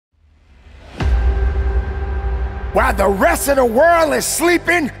While the rest of the world is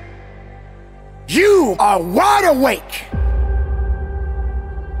sleeping, you are wide awake.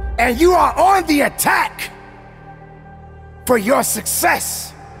 And you are on the attack for your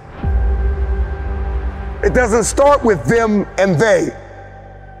success. It doesn't start with them and they.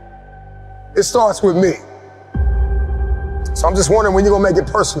 It starts with me. So I'm just wondering when you're gonna make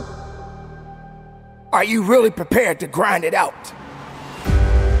it personal. Are you really prepared to grind it out?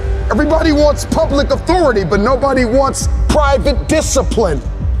 Everybody wants public authority, but nobody wants private discipline.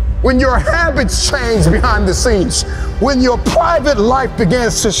 When your habits change behind the scenes, when your private life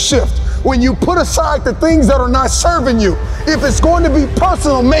begins to shift, when you put aside the things that are not serving you, if it's going to be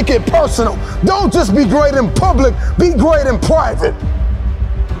personal, make it personal. Don't just be great in public, be great in private.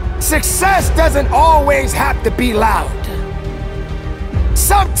 Success doesn't always have to be loud.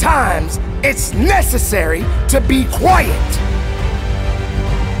 Sometimes it's necessary to be quiet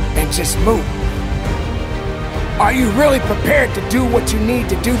and just move. Are you really prepared to do what you need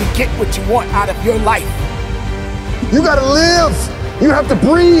to do to get what you want out of your life? You gotta live. You have to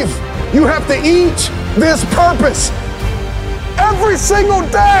breathe. You have to eat. There's purpose. Every single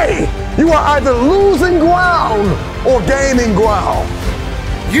day, you are either losing ground or gaining ground.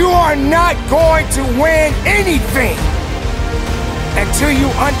 You are not going to win anything until you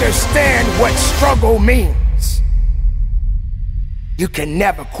understand what struggle means. You can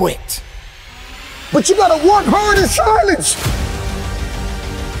never quit. But you gotta work hard in silence.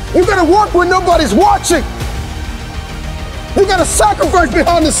 You gotta work when nobody's watching. You gotta sacrifice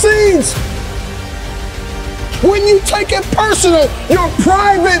behind the scenes. When you take it personal, your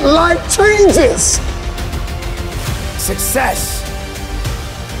private life changes. Success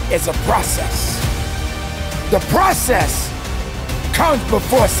is a process. The process comes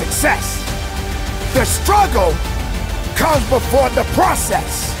before success. The struggle comes before the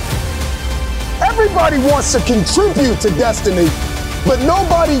process. Everybody wants to contribute to destiny, but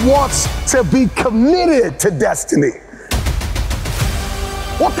nobody wants to be committed to destiny.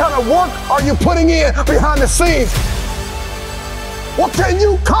 What kind of work are you putting in behind the scenes? What can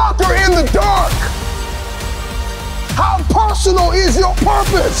you conquer in the dark? How personal is your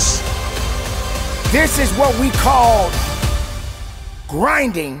purpose? This is what we call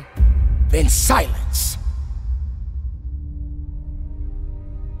grinding in silence.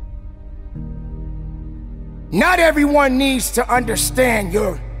 Not everyone needs to understand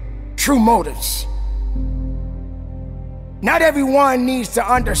your true motives. Not everyone needs to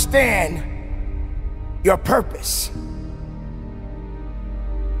understand your purpose.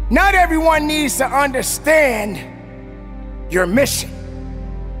 Not everyone needs to understand your mission.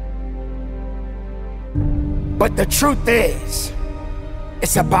 But the truth is,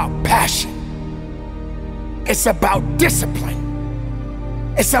 it's about passion. It's about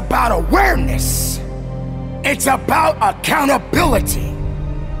discipline. It's about awareness. It's about accountability.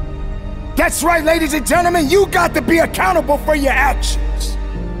 That's right, ladies and gentlemen, you got to be accountable for your actions.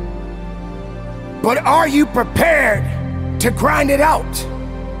 But are you prepared to grind it out?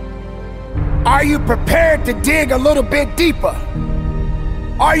 Are you prepared to dig a little bit deeper?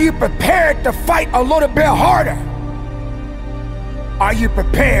 Are you prepared to fight a little bit harder? Are you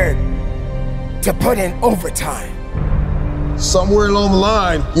prepared to put in overtime? Somewhere along the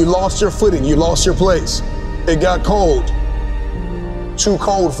line, you lost your footing, you lost your place. It got cold, too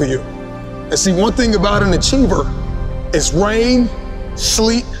cold for you. And see, one thing about an achiever is rain,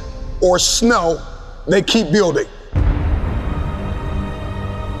 sleet, or snow, they keep building.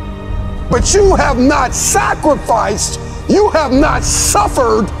 But you have not sacrificed, you have not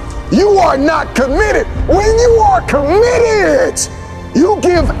suffered, you are not committed. When you are committed, you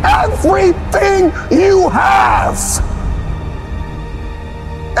give everything you have.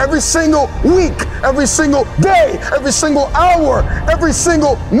 Every single week, every single day, every single hour, every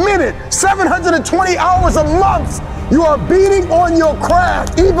single minute, 720 hours a month, you are beating on your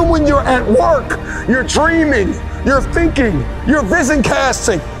craft. Even when you're at work, you're dreaming, you're thinking, you're vision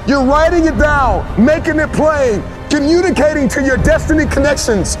casting, you're writing it down, making it plain, communicating to your destiny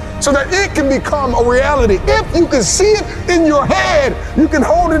connections so that it can become a reality. If you can see it in your head, you can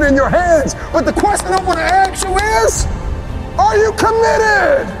hold it in your hands. But the question I want to ask you is, are you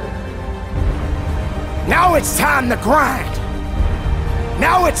committed? Now it's time to grind.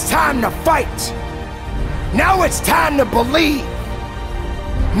 Now it's time to fight. Now it's time to believe.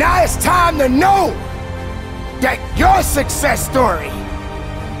 Now it's time to know that your success story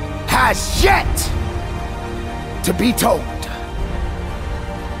has yet to be told.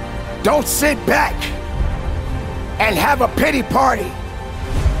 Don't sit back and have a pity party.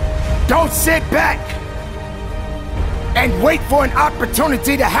 Don't sit back and wait for an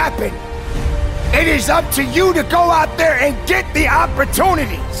opportunity to happen. It is up to you to go out there and get the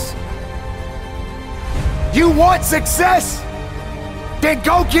opportunities. You want success? Then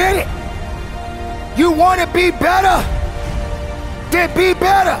go get it. You want to be better? Then be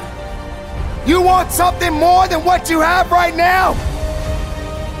better. You want something more than what you have right now?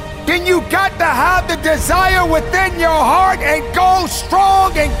 Then you got to have the desire within your heart and go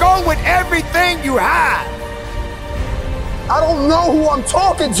strong and go with everything you have. I don't know who I'm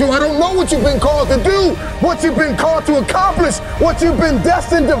talking to. I don't know what you've been called to do, what you've been called to accomplish, what you've been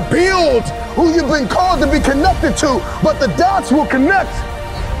destined to build, who you've been called to be connected to, but the dots will connect.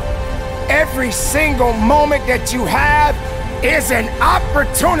 Every single moment that you have is an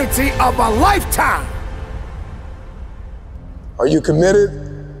opportunity of a lifetime. Are you committed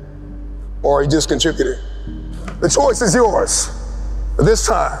or are you just contributing? The choice is yours. But this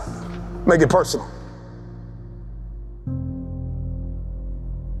time, make it personal.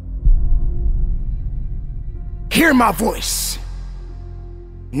 Hear my voice.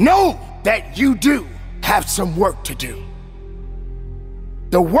 Know that you do have some work to do.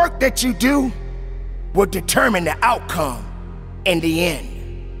 The work that you do will determine the outcome in the end.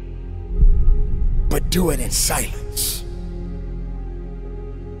 But do it in silence.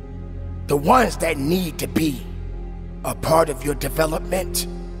 The ones that need to be a part of your development,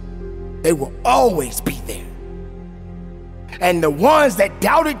 they will always be there. And the ones that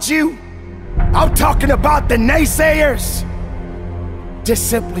doubted you, I'm talking about the naysayers, just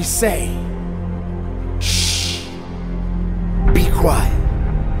simply say, shh, be quiet,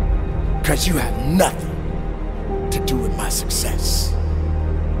 because you have nothing to do with my success.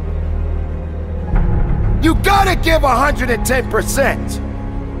 You gotta give 110%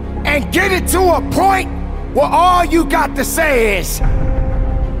 and get it to a point where all you got to say is,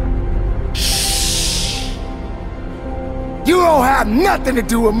 shh. You don't have nothing to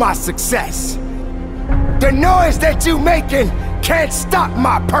do with my success. The noise that you making can't stop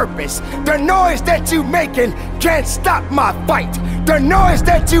my purpose. The noise that you making can't stop my fight. The noise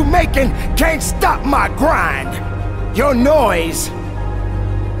that you making can't stop my grind. Your noise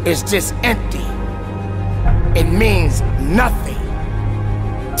is just empty. It means nothing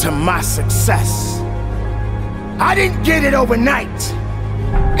to my success. I didn't get it overnight.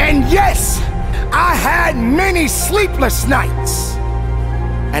 And yes, I had many sleepless nights.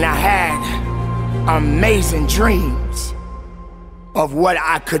 And I had amazing dreams of what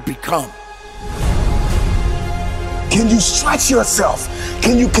I could become. Can you stretch yourself?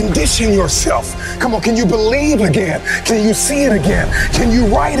 Can you condition yourself? Come on, can you believe again? Can you see it again? Can you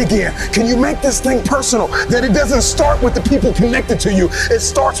write again? Can you make this thing personal? That it doesn't start with the people connected to you. It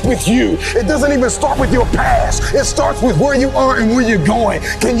starts with you. It doesn't even start with your past. It starts with where you are and where you're going.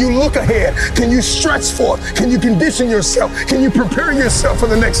 Can you look ahead? Can you stretch forth? Can you condition yourself? Can you prepare yourself for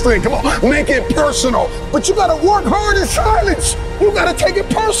the next thing? Come on, make it personal. But you gotta work hard in silence. You gotta take it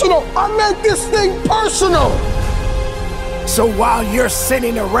personal. I make this thing personal. So while you're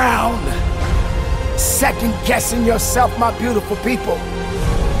sitting around second guessing yourself, my beautiful people,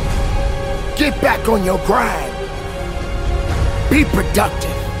 get back on your grind. Be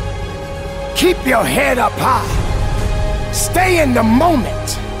productive. Keep your head up high. Stay in the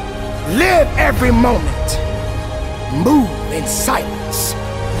moment. Live every moment. Move in silence.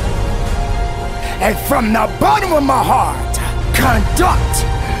 And from the bottom of my heart, conduct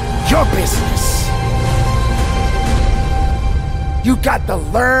your business. You got to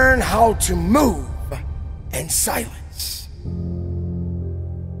learn how to move in silence.